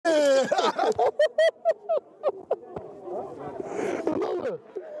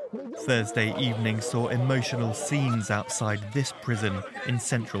Thursday evening saw emotional scenes outside this prison in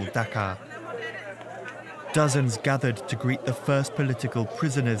central Dakar. Dozens gathered to greet the first political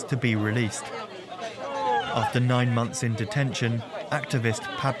prisoners to be released. After 9 months in detention, activist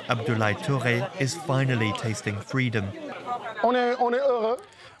Pape Abdoulaye Touré is finally tasting freedom.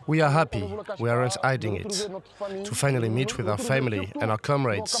 We are happy, we aren't hiding it, to finally meet with our family and our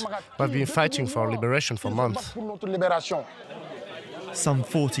comrades who have been fighting for our liberation for months. Some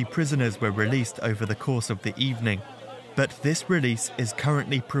 40 prisoners were released over the course of the evening, but this release is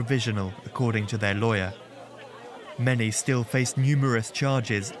currently provisional, according to their lawyer. Many still face numerous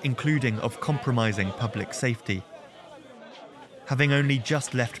charges, including of compromising public safety. Having only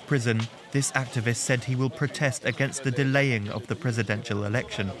just left prison, this activist said he will protest against the delaying of the presidential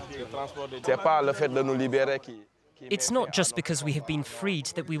election. It's not just because we have been freed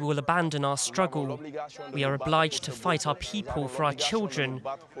that we will abandon our struggle. We are obliged to fight our people for our children.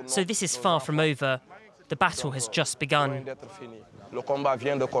 So this is far from over. The battle has just begun.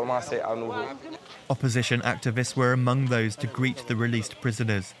 Opposition activists were among those to greet the released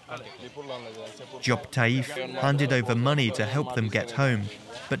prisoners. Diop Taïf handed over money to help them get home,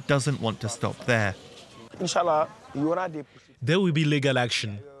 but doesn't want to stop there. There will be legal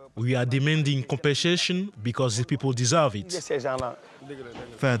action. We are demanding compensation because the people deserve it.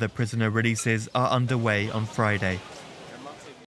 Further prisoner releases are underway on Friday.